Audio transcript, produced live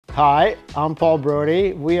Hi, I'm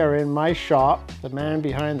Brodie. We are in my shop. The man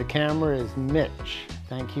behind the camera is Mitch.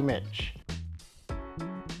 Thank you, Mitch.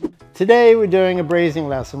 Today we're doing a brazing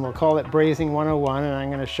lesson. We'll call it Brazing 101, and I'm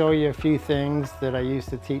going to show you a few things that I used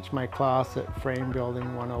to teach my class at Frame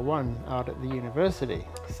Building 101 out at the university.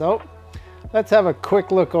 So let's have a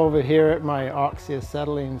quick look over here at my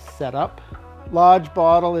oxy-acetylene setup. Large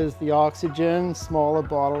bottle is the oxygen, smaller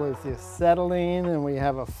bottle is the acetylene, and we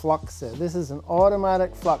have a fluxer. This is an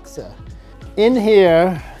automatic fluxer. In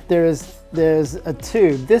here, there's a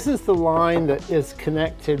tube. This is the line that is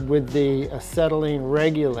connected with the acetylene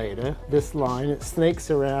regulator. This line, it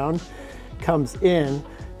snakes around, comes in.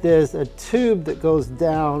 There's a tube that goes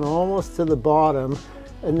down almost to the bottom,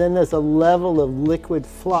 and then there's a level of liquid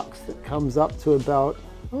flux that comes up to about,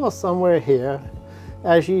 well, somewhere here.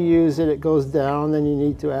 As you use it, it goes down, then you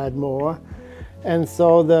need to add more. And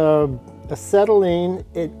so the acetylene,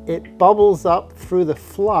 it bubbles up through the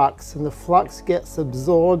flux, and the flux gets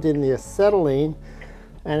absorbed in the acetylene,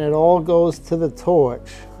 and it all goes to the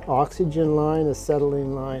torch. Oxygen line,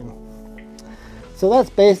 acetylene line. So that's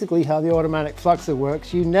basically how the automatic fluxer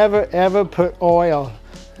works. You never ever put oil.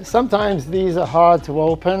 Sometimes these are hard to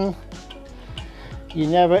open. You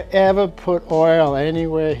never ever put oil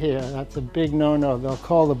anywhere here. That's a big no-no. They'll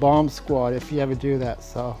call the bomb squad if you ever do that,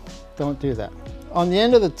 so don't do that. On the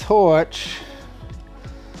end of the torch,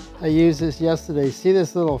 I used this yesterday. See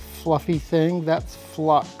this little fluffy thing? That's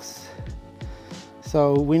flux.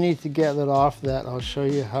 So we need to get that off that. I'll show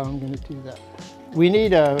you how I'm going to do that. We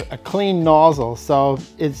need a clean nozzle, so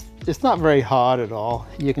it's not very hard at all.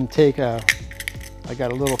 You can take I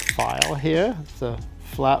got a little file here. It's a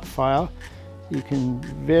flat file. You can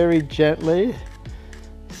very gently,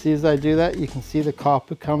 see as I do that, you can see the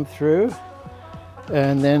copper come through.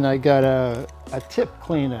 And then I got a tip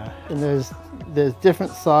cleaner, and there's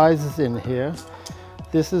different sizes in here.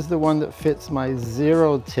 This is the one that fits my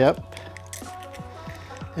 0 tip.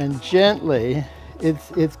 And gently,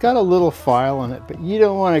 it's got a little file on it, but you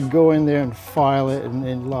don't want to go in there and file it and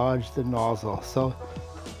enlarge the nozzle. So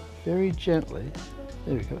very gently,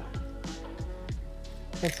 there we go.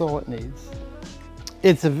 That's all it needs.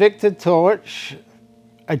 It's a Victor torch,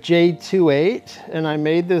 a J28, and I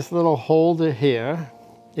made this little holder here.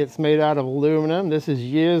 It's made out of aluminum. This is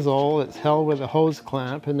years old. It's held with a hose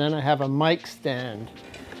clamp, and then I have a mic stand.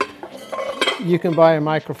 You can buy a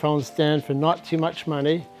microphone stand for not too much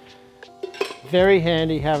money. Very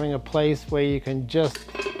handy having a place where you can just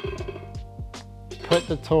put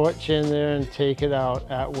the torch in there and take it out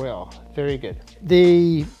at will. Very good.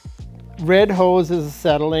 The red hose is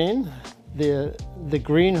acetylene. The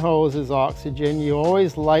green hose is oxygen. You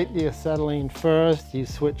always light the acetylene first. You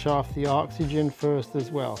switch off the oxygen first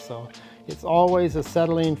as well. So it's always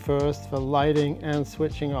acetylene first for lighting and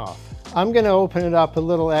switching off. I'm going to open it up a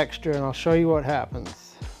little extra, and I'll show you what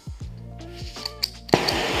happens.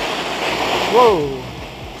 Whoa!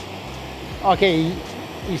 Okay,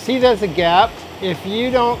 you see there's a gap. If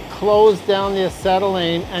you don't close down the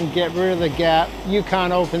acetylene and get rid of the gap, you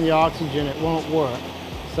can't open the oxygen. It won't work.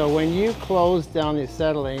 So when you close down the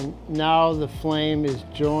acetylene, now the flame is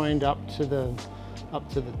joined up to the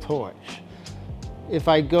torch. If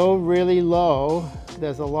I go really low,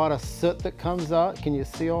 there's a lot of soot that comes out. Can you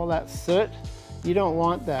see all that soot? You don't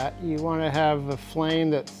want that. You want to have a flame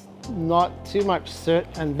that's not too much soot,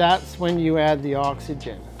 and that's when you add the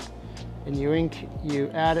oxygen. And you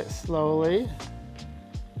add it slowly.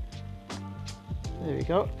 There you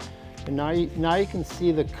go. And now you can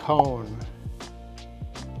see the cone.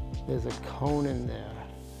 There's a cone in there.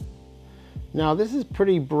 Now this is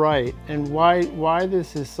pretty bright, and why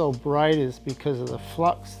this is so bright is because of the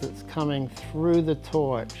flux that's coming through the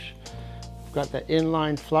torch. I've got the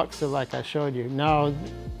inline fluxer like I showed you. Now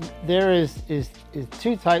there is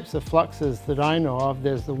 2 types of fluxes that I know of.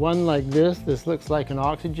 There's the one like this. This looks like an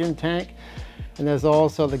oxygen tank. And there's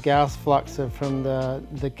also the gas fluxer from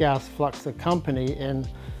the gas fluxer company in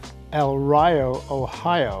El Rio,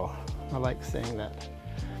 Ohio. I like saying that.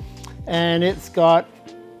 And it's got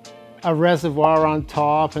a reservoir on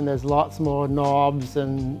top, and there's lots more knobs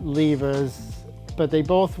and levers, but they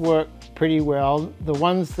both work pretty well. The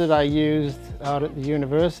ones that I used out at the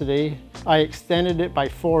university, I extended it by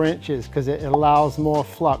 4 inches because it allows more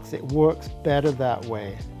flux. It works better that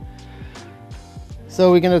way.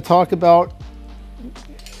 So we're going to talk about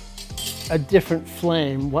a different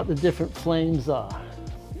flame, what the different flames are.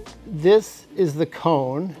 This is the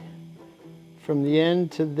cone. From the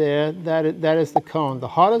end to there, that is the cone. The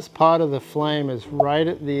hottest part of the flame is right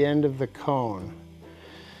at the end of the cone.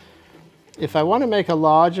 If I want to make a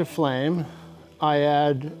larger flame, I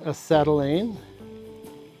add acetylene,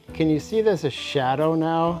 Can you see there's a shadow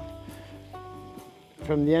now?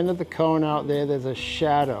 From the end of the cone out there, there's a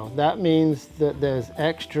shadow. That means that there's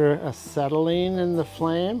extra acetylene in the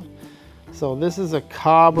flame. So this is a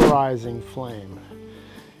carburizing flame.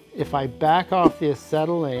 If I back off the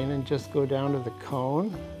acetylene and just go down to the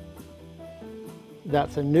cone,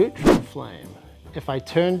 that's a neutral flame. If I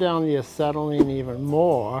turn down the acetylene even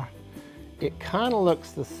more, it kind of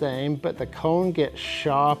looks the same, but the cone gets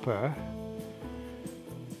sharper,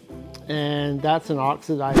 and that's an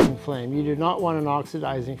oxidizing flame. You do not want an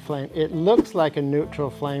oxidizing flame. It looks like a neutral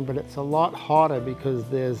flame, but it's a lot hotter because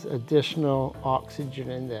there's additional oxygen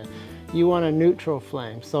in there. You want a neutral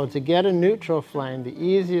flame. So to get a neutral flame, the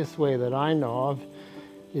easiest way that I know of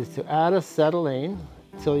is to add acetylene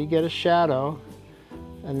till you get a shadow,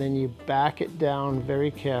 and then you back it down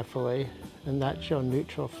very carefully, and that's your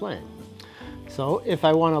neutral flame. So if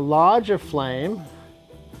I want a larger flame,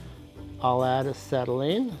 I'll add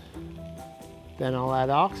acetylene, then I'll add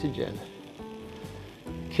oxygen.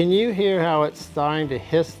 Can you hear how it's starting to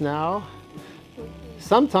hiss now?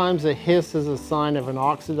 Sometimes a hiss is a sign of an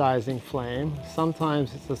oxidizing flame.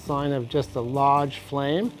 Sometimes it's a sign of just a large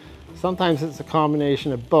flame. Sometimes it's a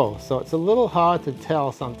combination of both. So it's a little hard to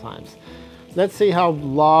tell sometimes. Let's see how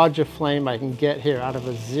large a flame I can get here out of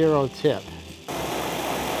a 0 tip.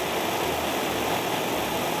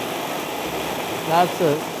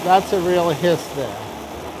 That's a real hiss there.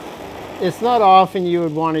 It's not often you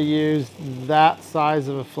would want to use that size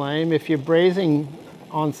of a flame. If you're brazing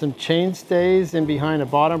on some chain stays in behind a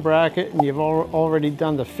bottom bracket and you've already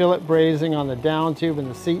done the fillet brazing on the down tube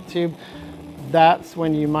and the seat tube, that's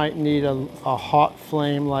when you might need a hot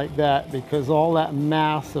flame like that, because all that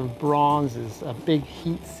mass of bronze is a big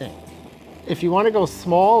heat sink. If you want to go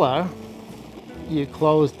smaller, you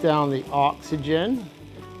close down the oxygen,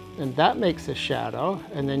 and that makes a shadow,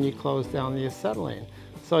 and then you close down the acetylene.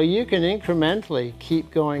 So you can incrementally keep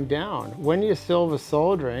going down. When you're silver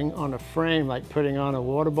soldering on a frame, like putting on a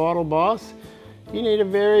water bottle boss, you need a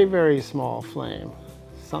very, very small flame.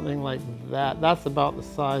 Something like that. That's about the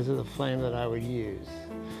size of the flame that I would use.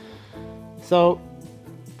 So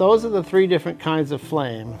those are the 3 different kinds of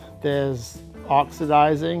flame. There's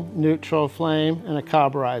oxidizing, neutral flame, and a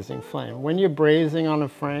carburizing flame. When you're brazing on a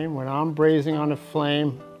frame, when I'm brazing on a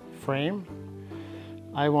frame,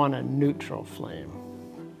 I want a neutral flame.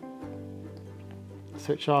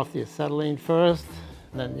 Switch off the acetylene first,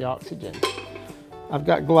 then the oxygen. I've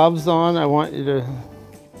got gloves on. I want you to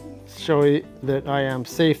show you that I am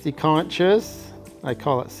safety conscious. I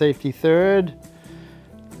call it safety third.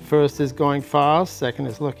 First is going fast, second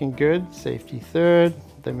is looking good, safety third.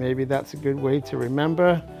 Then maybe that's a good way to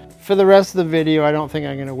remember. For the rest of the video, I don't think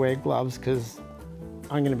I'm gonna wear gloves because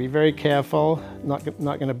I'm gonna be very careful, not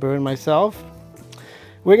gonna burn myself.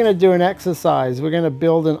 We're gonna do an exercise. We're gonna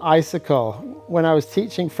build an icicle. When I was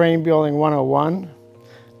teaching Frame Building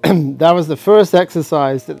 101, that was the first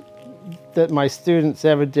exercise that my students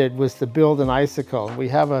ever did, was to build an icicle. We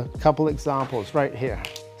have a couple examples right here.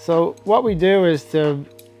 So what we do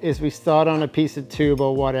is we start on a piece of tube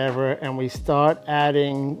or whatever, and we start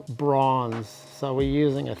adding bronze. So we're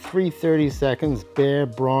using a 3/32 bare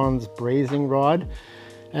bronze brazing rod.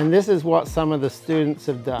 And this is what some of the students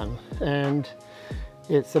have done. And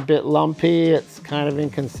it's a bit lumpy, it's kind of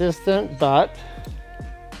inconsistent, but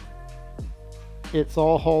it's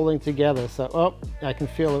all holding together. So, oh, I can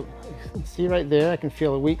feel it. See right there, I can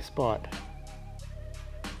feel a weak spot.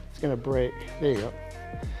 It's gonna break. There you go.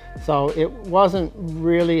 So it wasn't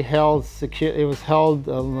really held secure, it was held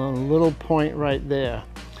a little point right there.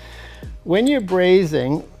 When you're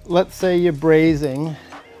brazing, let's say you're brazing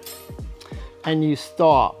and you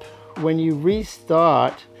stop. When you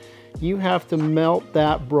restart, you have to melt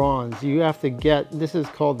that bronze. You have to get, this is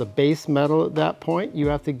called the base metal at that point. You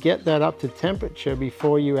have to get that up to temperature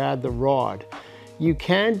before you add the rod. You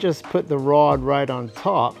can just put the rod right on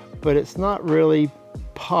top, but it's not really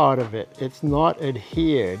part of it. It's not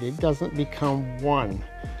adhered. It doesn't become one.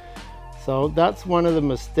 So that's one of the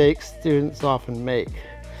mistakes students often make.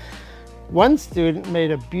 One student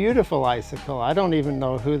made a beautiful icicle. I don't even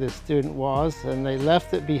know who this student was, and they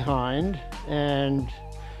left it behind. And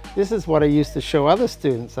this is what I used to show other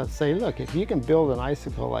students. I'd say, look, if you can build an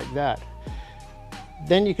icicle like that,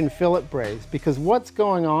 then you can fillet braze. Because what's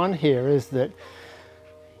going on here is that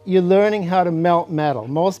you're learning how to melt metal.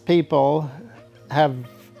 Most people have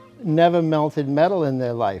never melted metal in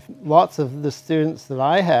their life. Lots of the students that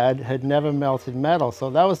I had never melted metal. So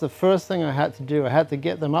that was the first thing I had to do. I had to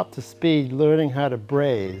get them up to speed learning how to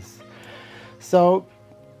braze. So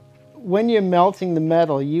when you're melting the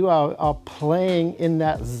metal, you are playing in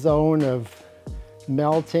that zone of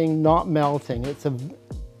melting, not melting.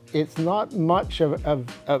 it's not much of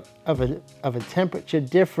a temperature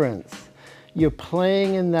difference. You're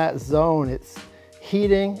playing in that zone. It's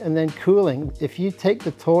heating and then cooling. If you take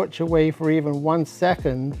the torch away for even 1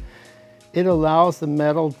 second, it allows the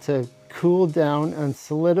metal to cool down and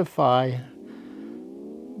solidify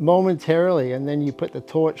momentarily, and then you put the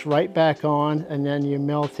torch right back on, and then you're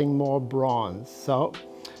melting more bronze. So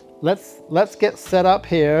let's get set up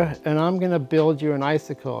here, and I'm gonna build you an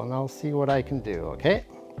icicle, and I'll see what I can do, okay?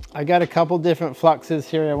 I got a couple different fluxes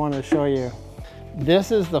here I want to show you.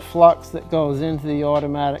 This is the flux that goes into the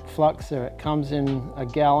automatic fluxer. It comes in a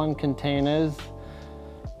gallon containers.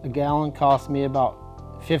 A gallon cost me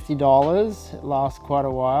about $50. It lasts quite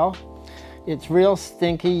a while. It's real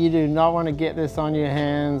stinky. You do not want to get this on your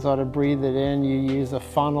hands or to breathe it in. You use a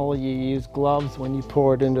funnel, you use gloves when you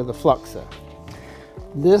pour it into the fluxer.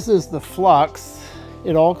 This is the flux.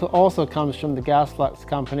 It also comes from the gas flux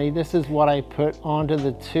company. This is what I put onto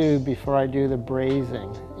the tube before I do the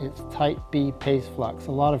brazing. It's type B paste flux.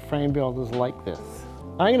 A lot of frame builders like this.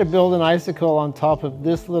 I'm going to build an icicle on top of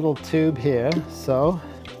this little tube here. So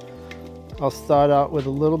I'll start out with a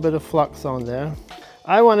little bit of flux on there.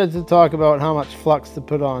 I wanted to talk about how much flux to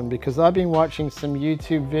put on because I've been watching some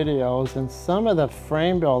YouTube videos, and some of the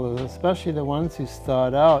frame builders, especially the ones who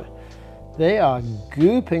start out, they are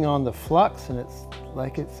gooping on the flux, and it's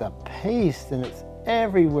like it's a paste and it's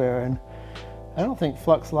everywhere. And I don't think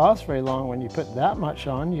flux lasts very long when you put that much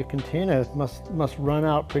on. Your container must run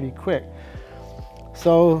out pretty quick.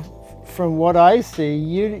 So from what I see,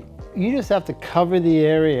 you just have to cover the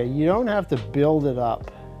area. You don't have to build it up.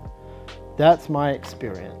 That's my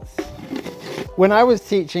experience. When I was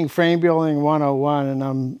teaching Frame Building 101 and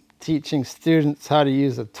I'm teaching students how to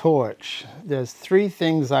use a torch, there's 3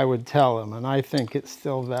 things I would tell them, and I think it's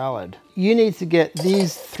still valid. You need to get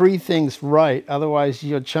these 3 things right, otherwise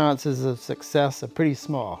your chances of success are pretty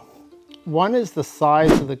small. One is the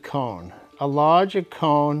size of the cone. A larger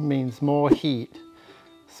cone means more heat.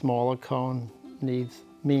 Smaller cone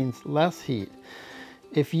means less heat.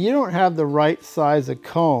 If you don't have the right size of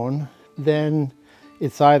cone, then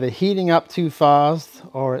it's either heating up too fast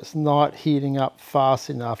or it's not heating up fast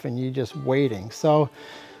enough and you're just waiting. So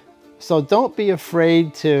don't be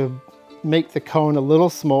afraid to make the cone a little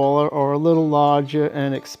smaller or a little larger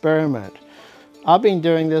and experiment. I've been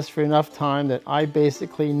doing this for enough time that I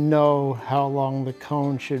basically know how long the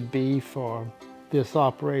cone should be for this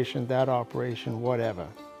operation, that operation, whatever.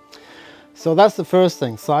 So that's the first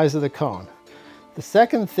thing, size of the cone. The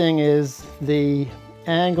second thing is the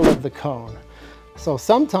angle of the cone. So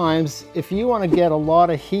sometimes if you want to get a lot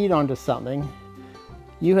of heat onto something,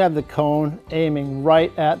 you have the cone aiming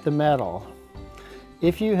right at the metal.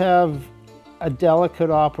 If you have a delicate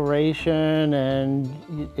operation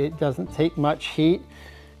and it doesn't take much heat,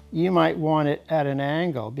 you might want it at an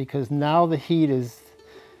angle, because now the heat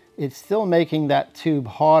it's still making that tube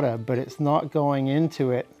hotter, but it's not going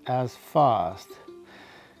into it as fast.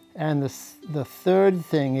 And the third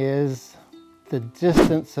thing is the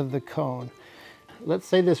distance of the cone. Let's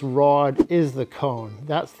say this rod is the cone.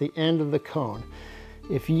 That's the end of the cone.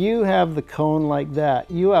 If you have the cone like that,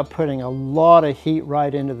 you are putting a lot of heat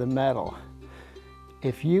right into the metal.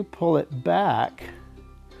 If you pull it back,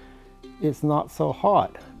 it's not so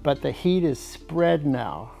hot, but the heat is spread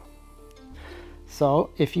now.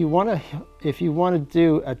 So if you want to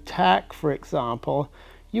do a tack, for example,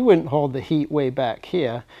 you wouldn't hold the heat way back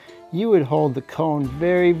here. You would hold the cone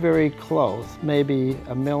very, very close, maybe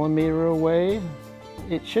a millimeter away.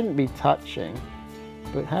 It shouldn't be touching,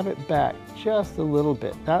 but have it back just a little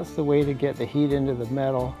bit. That's the way to get the heat into the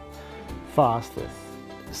metal fastest.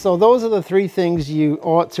 So those are the 3 things you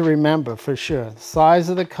ought to remember for sure. Size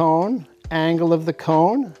of the cone, angle of the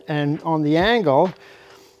cone, and on the angle,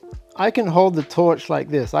 I can hold the torch like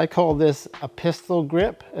this. I call this a pistol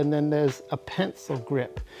grip, and then there's a pencil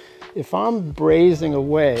grip. If I'm brazing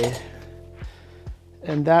away,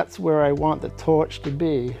 and that's where I want the torch to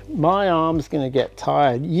be, my arm's gonna get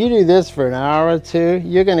tired. You do this for an hour or 2,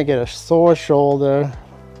 you're gonna get a sore shoulder,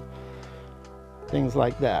 things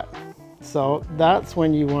like that. So that's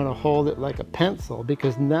when you wanna hold it like a pencil,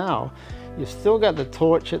 because now you've still got the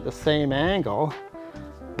torch at the same angle,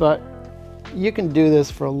 but you can do this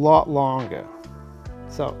for a lot longer.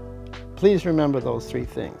 So please remember those 3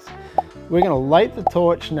 things. We're gonna light the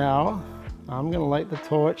torch now. I'm gonna light the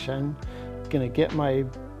torch and gonna get my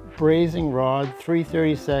brazing rod,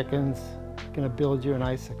 330 seconds, gonna build you an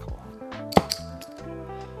icicle.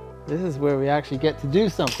 This is where we actually get to do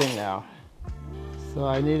something now. So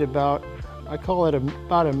I need I call it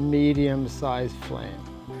about a medium-sized flame.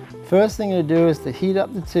 First thing to do is to heat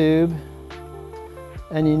up the tube.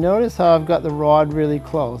 And you notice how I've got the rod really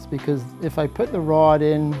close, because if I put the rod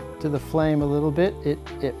in to the flame a little bit, it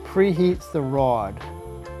preheats the rod.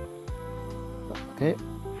 Okay.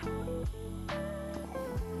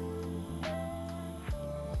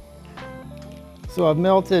 So I've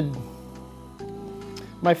melted,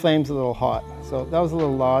 my flame's a little hot, so that was a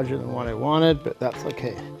little larger than what I wanted, but that's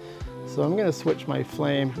okay. So I'm going to switch my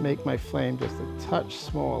flame, make my flame just a touch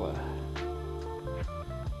smaller.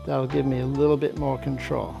 That'll give me a little bit more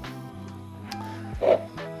control.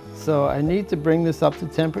 So I need to bring this up to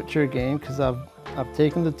temperature again, because I've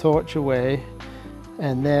taken the torch away,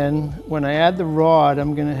 and then when I add the rod,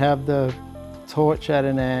 I'm going to have the torch at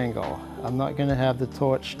an angle. I'm not going to have the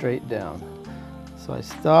torch straight down. So I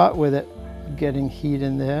start with it getting heat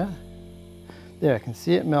in there. There, I can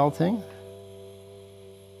see it melting.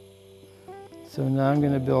 So now I'm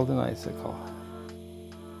going to build an icicle.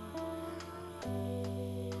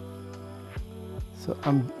 So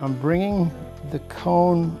I'm bringing the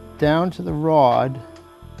cone down to the rod,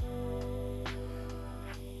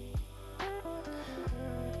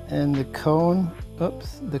 and the cone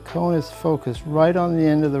is focused right on the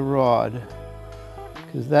end of the rod,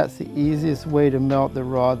 because that's the easiest way to melt the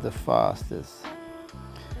rod the fastest.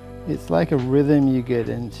 It's like a rhythm you get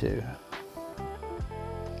into.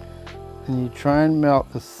 And you try and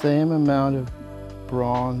melt the same amount of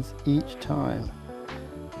bronze each time.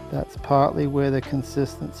 That's partly where the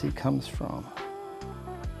consistency comes from.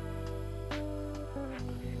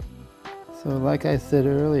 So like I said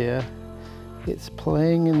earlier, it's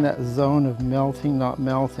playing in that zone of melting, not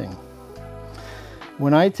melting.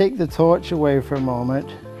 When I take the torch away for a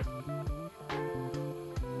moment,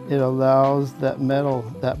 it allows that metal,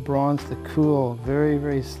 that bronze, to cool very,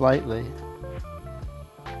 very slightly.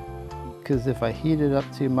 Because if I heat it up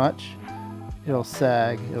too much, it'll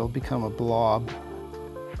sag, it'll become a blob,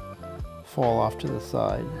 fall off to the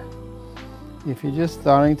side. If you're just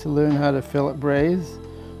starting to learn how to fillet braze,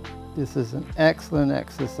 this is an excellent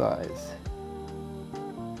exercise.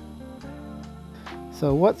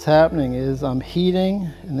 So what's happening is I'm heating,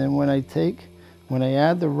 and then when I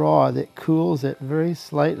add the rod, it cools it very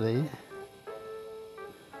slightly.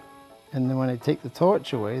 And then when I take the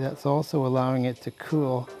torch away, that's also allowing it to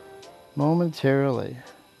cool momentarily.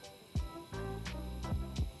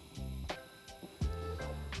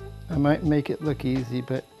 I might make it look easy,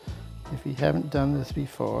 but if you haven't done this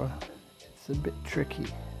before, it's a bit tricky.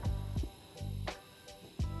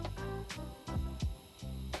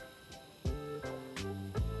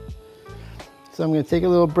 So I'm going to take a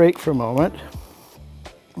little break for a moment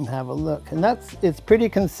and have a look. And it's pretty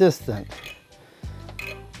consistent.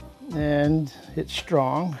 And it's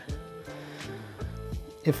strong.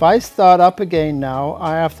 If I start up again now,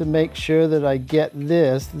 I have to make sure that I get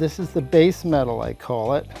this. This is the base metal, I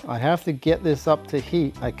call it. I have to get this up to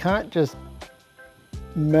heat. I can't just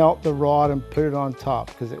melt the rod and put it on top,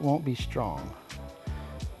 because it won't be strong.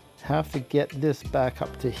 I have to get this back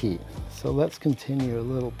up to heat. So let's continue a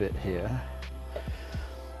little bit here.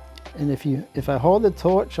 And if I hold the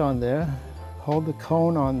torch on there, hold the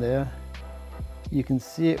cone on there, you can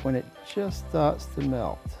see it when it just starts to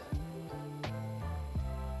melt.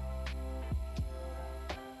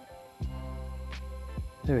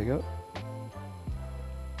 There we go.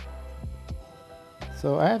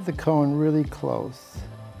 So I have the cone really close.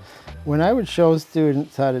 When I would show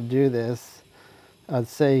students how to do this, I'd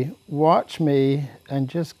say, watch me and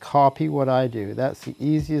just copy what I do. That's the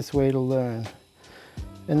easiest way to learn.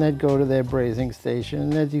 And they'd go to their brazing station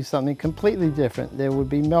and they'd do something completely different. They would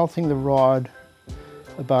be melting the rod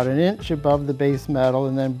about an inch above the base metal,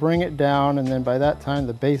 and then bring it down, and then by that time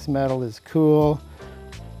the base metal is cool,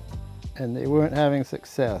 and they weren't having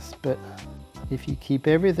success. But if you keep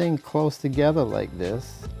everything close together like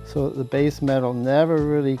this, so that the base metal never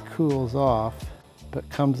really cools off, but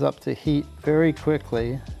comes up to heat very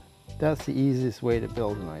quickly, that's the easiest way to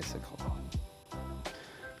build an icicle.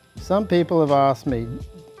 Some people have asked me,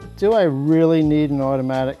 do I really need an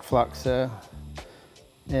automatic fluxer?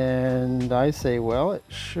 And I say, well, it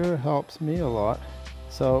sure helps me a lot.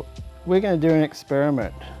 So we're going to do an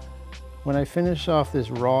experiment. When I finish off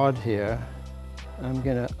this rod here, I'm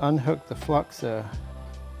going to unhook the fluxer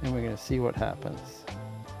and we're going to see what happens.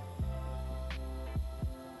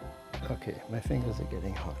 Okay, my fingers are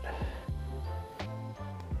getting hot.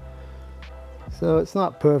 So it's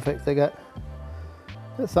not perfect.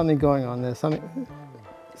 There's something going on there.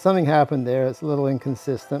 Something happened there. It's a little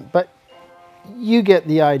inconsistent, but you get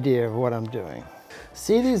the idea of what I'm doing.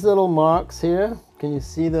 See these little marks here? Can you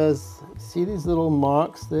see those? See these little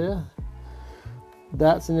marks there?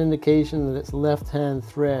 That's an indication that it's left-hand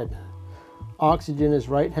thread. oxygen is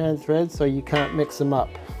right-hand thread, so you can't mix them up.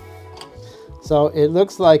 So it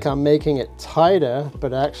looks like I'm making it tighter,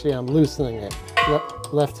 but actually I'm loosening it.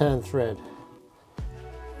 Left-hand thread.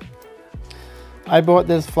 I bought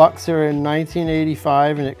this fluxer in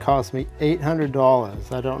 1985 and it cost me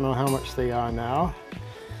 $800. I don't know how much they are now.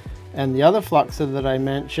 And the other fluxer that I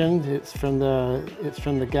mentioned, it's from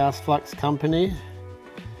the Gas Flux company.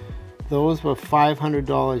 Those were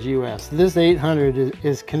 $500 US. This 800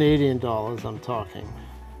 is Canadian dollars I'm talking.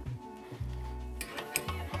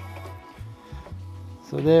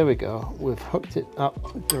 So there we go. We've hooked it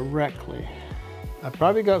up directly. I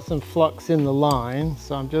probably got some flux in the line,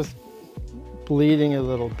 so I'm just bleeding a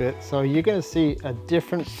little bit. So you're going to see a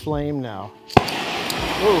different flame now.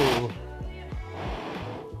 Ooh.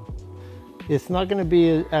 It's not going to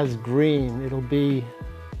be as green. It'll be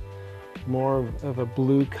more of a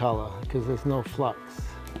blue color because there's no flux.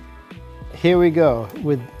 Here we go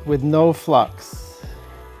with no flux.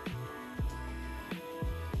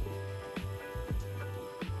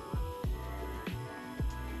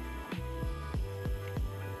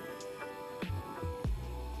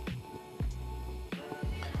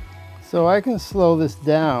 So I can slow this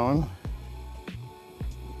down.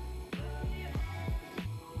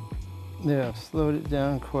 Yeah, I've slowed it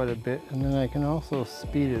down quite a bit, and then I can also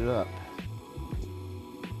speed it up.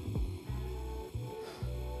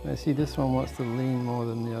 I see this one wants to lean more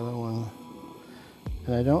than the other one.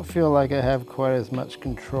 And I don't feel like I have quite as much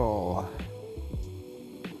control.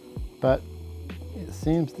 But it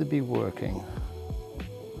seems to be working.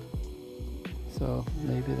 So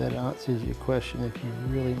maybe that answers your question if you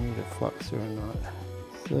really need a fluxer or not.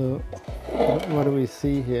 So what do we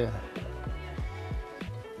see here?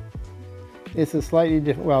 It's a slightly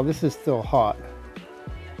different, well, this is still hot.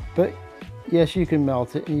 But yes, you can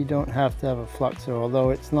melt it and you don't have to have a fluxer, although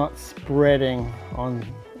it's not spreading on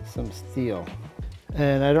some steel.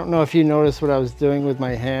 And I don't know if you noticed what I was doing with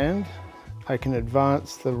my hand. I can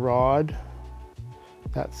advance the rod.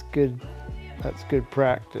 That's good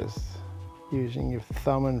practice, using your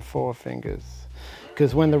thumb and forefingers.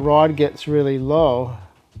 Because when the rod gets really low,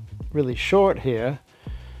 really short here,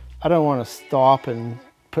 I don't want to stop and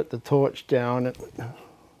put the torch down.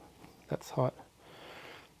 That's hot.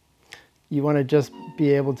 You want to just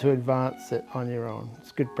be able to advance it on your own.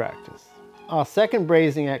 It's good practice. Our second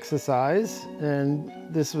brazing exercise, and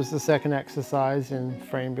this was the second exercise in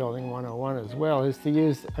Frame Building 101 as well, is to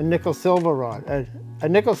use a nickel silver rod. A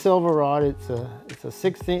nickel silver rod, it's a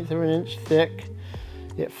 1/16 of an inch thick.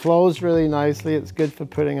 It flows really nicely. It's good for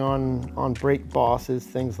putting on brake bosses,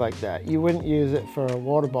 things like that. You wouldn't use it for a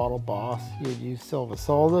water bottle boss. You'd use silver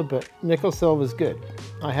solder, but nickel silver is good.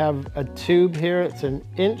 I have a tube here. It's an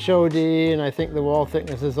inch OD, and I think the wall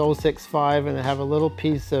thickness is 0.65, and I have a little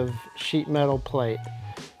piece of sheet metal plate,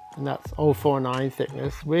 and that's 0.49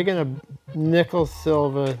 thickness. We're gonna nickel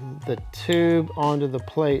silver the tube onto the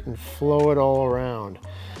plate and flow it all around.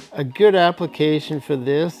 A good application for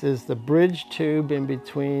this is the bridge tube in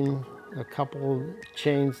between a couple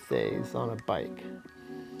chainstays on a bike.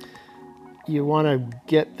 You want to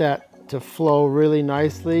get that to flow really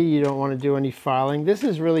nicely. You don't want to do any filing. This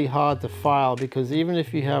is really hard to file because even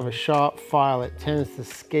if you have a sharp file, it tends to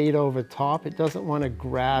skate over top. It doesn't want to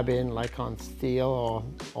grab in like on steel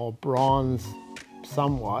or bronze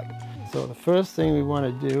somewhat. So the first thing we want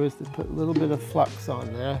to do is to put a little bit of flux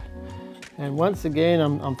on there. And once again,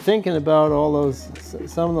 I'm thinking about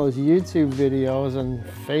some of those YouTube videos and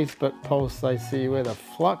Facebook posts I see where the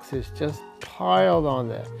flux is just piled on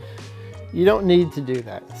there. You don't need to do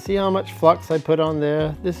that. See how much flux I put on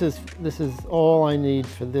there? This is all I need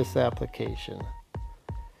for this application.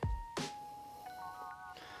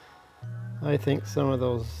 I think some of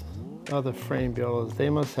those other frame builders, they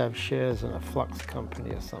must have shares in a flux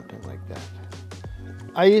company or something like that.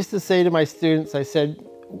 I used to say to my students, I said,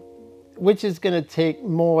 which is going to take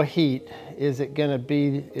more heat? Is it going to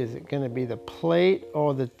be the plate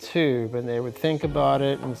or the tube? And they would think about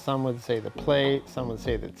it, and some would say the plate, some would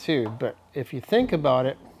say the tube. But if you think about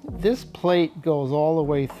it, this plate goes all the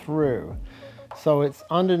way through. So it's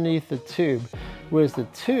underneath the tube. Whereas the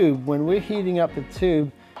tube, when we're heating up the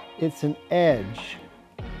tube, it's an edge.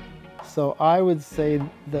 So I would say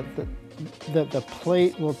that the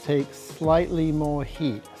plate will take slightly more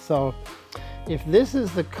heat. So if this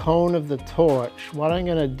is the cone of the torch, what I'm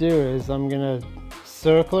going to do is I'm going to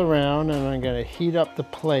circle around and I'm going to heat up the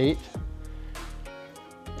plate,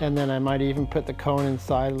 and then I might even put the cone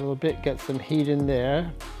inside a little bit, get some heat in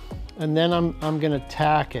there, and then I'm going to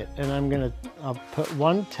tack it, and I'll put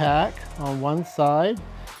one tack on one side,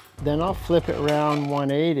 then I'll flip it around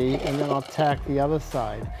 180, and then I'll tack the other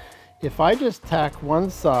side. If I just tack one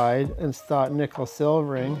side and start nickel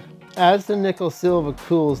silvering, as the nickel silver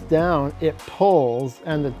cools down, it pulls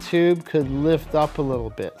and the tube could lift up a little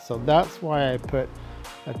bit. So that's why I put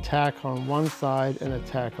a tack on one side and a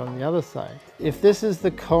tack on the other side. If this is the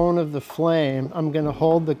cone of the flame, I'm going to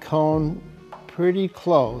hold the cone pretty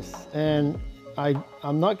close, and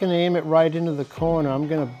I'm not going to aim it right into the corner. I'm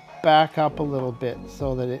going to back up a little bit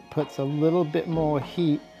so that it puts a little bit more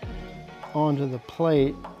heat onto the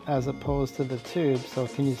plate as opposed to the tube. So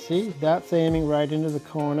can you see? That's aiming right into the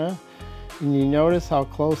corner. And you notice how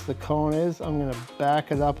close the cone is? I'm going to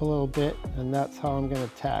back it up a little bit, and that's how I'm going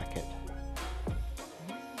to tack it.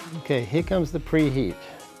 Okay, here comes the preheat.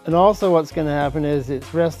 And also what's going to happen is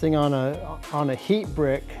it's resting on a heat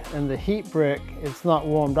brick, and the heat brick, it's not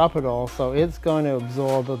warmed up at all, so it's going to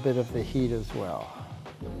absorb a bit of the heat as well.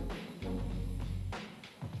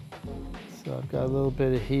 So I've got a little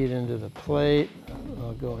bit of heat into the plate.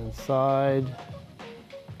 I'll go inside.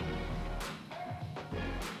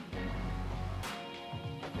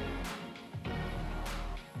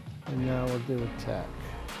 And now we'll do a tack.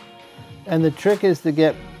 And the trick is to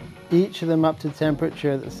get each of them up to temperature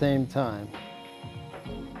at the same time.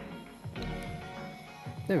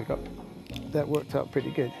 There we go. That worked out pretty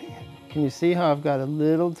good. Can you see how I've got a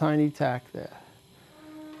little tiny tack there?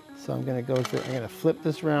 So I'm going to flip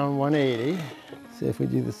this around 180. See if we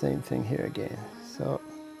do the same thing here again. So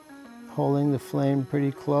holding the flame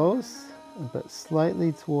pretty close, but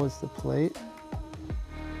slightly towards the plate.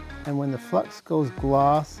 And when the flux goes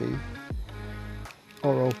glossy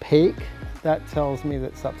or opaque, that tells me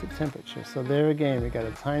that it's up to temperature. So there again, we got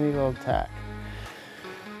a tiny little tack.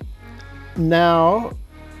 Now,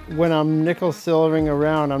 when I'm nickel silvering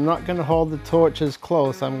around, I'm not going to hold the torch as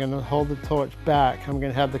close. I'm going to hold the torch back. I'm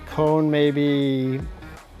going to have the cone maybe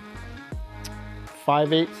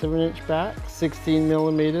 5/8 of an inch back, 16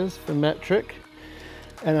 millimeters for metric.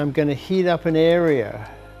 And I'm going to heat up an area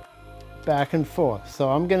back and forth. So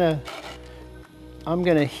I'm going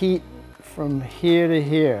to heat from here to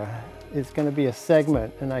here. It's going to be a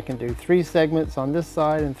segment, and I can do 3 segments on this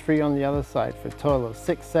side and 3 on the other side for a total of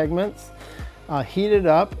 6 segments. I'll heat it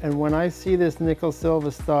up, and when I see this nickel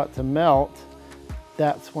silver start to melt,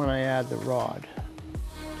 that's when I add the rod.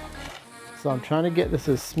 So I'm trying to get this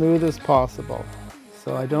as smooth as possible.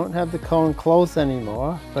 So I don't have the cone close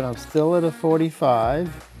anymore, but I'm still at a 45,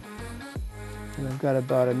 and I've got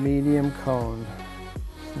about a medium cone.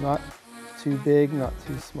 Not too big, not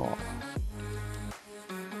too small.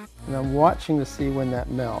 And I'm watching to see when that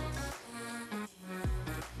melts.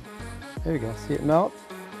 There we go, see it melt?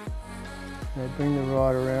 And I bring the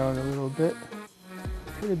rod around a little bit.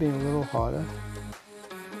 Could have been a little hotter.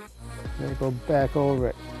 And I go back over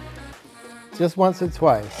it. Just once or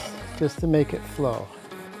twice, just to make it flow.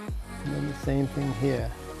 And then the same thing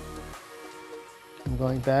here. I'm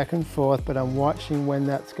going back and forth, but I'm watching when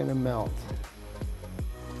that's going to melt.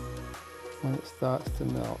 When it starts to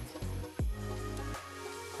melt.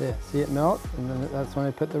 There, see it melt? And then that's when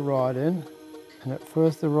I put the rod in. And at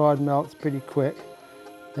first the rod melts pretty quick.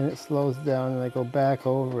 Then it slows down and I go back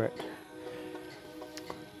over it.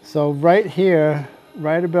 So right here,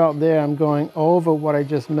 right about there, I'm going over what I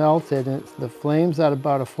just melted, and the flame's at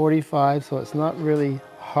about a 45, so it's not really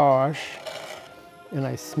harsh. And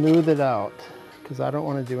I smooth it out because I don't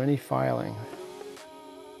want to do any filing.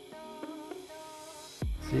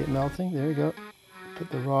 See it melting? There we go. Put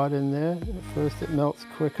the rod in there. At first it melts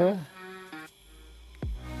quicker.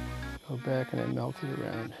 Go back and I melt it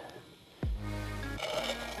around.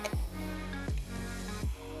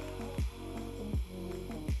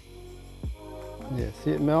 Yeah,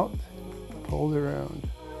 see it melt? Pull it around.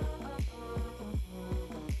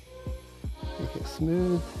 Make it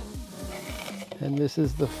smooth. And this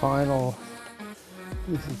is the final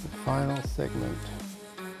segment.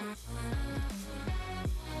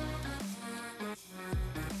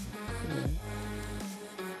 Yeah.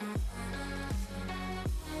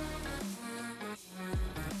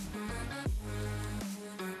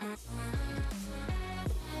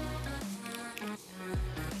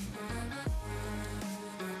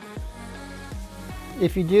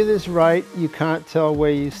 If you do this right, you can't tell where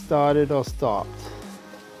you started or stopped.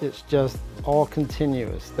 It's just all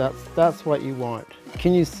continuous. That's what you want.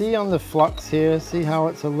 Can you see on the flux here, see how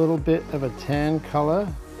it's a little bit of a tan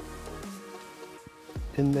color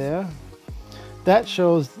in there? That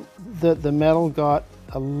shows that the metal got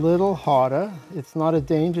a little hotter. It's not a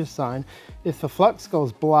danger sign. If the flux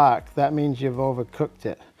goes black, that means you've overcooked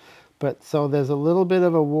it. But so there's a little bit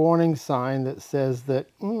of a warning sign that says that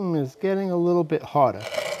it's getting a little bit hotter.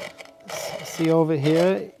 See over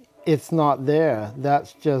here, it's not there.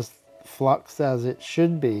 That's just flux as it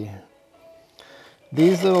should be.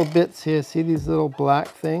 These little bits here, see these little black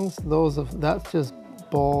things? That's just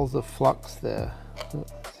balls of flux there.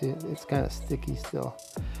 See, it's kind of sticky still.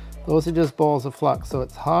 Those are just balls of flux, so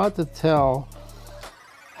it's hard to tell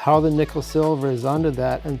how the nickel silver is under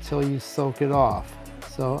that until you soak it off.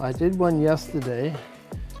 So I did one yesterday,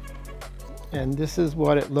 and this is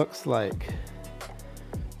what it looks like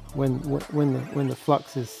when the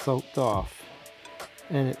flux is soaked off.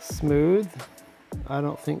 And it's smooth. I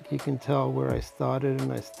don't think you can tell where I started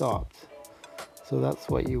and I stopped. So that's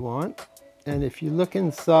what you want. And if you look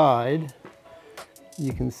inside,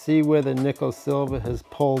 you can see where the nickel silver has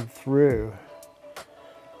pulled through.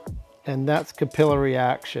 And that's capillary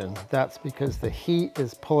action. That's because the heat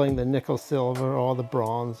is pulling the nickel silver or the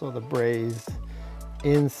bronze or the braze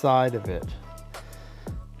inside of it.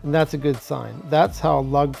 And that's a good sign. That's how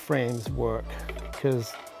lug frames work,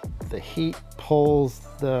 because the heat pulls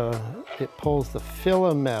the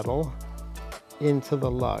filler metal into the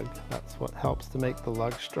lug. That's what helps to make the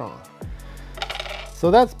lug strong. So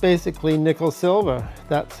that's basically nickel silver.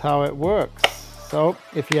 That's how it works. So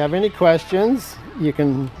if you have any questions, you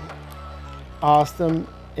can ask them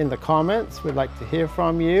in the comments. We'd like to hear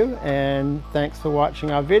from you, and thanks for watching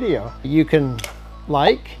our video. You can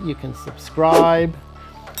like, you can subscribe.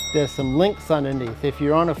 There's some links underneath. If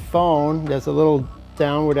you're on a phone, there's a little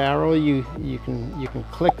downward arrow you can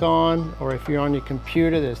click on, or if you're on your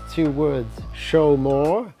computer, there's two words, show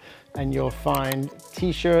more, and you'll find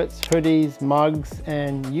t-shirts, hoodies, mugs,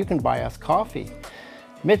 and you can buy us coffee.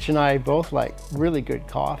 Mitch and I both like really good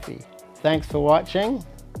coffee. Thanks for watching.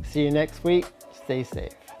 See you next week. Stay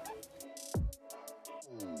safe.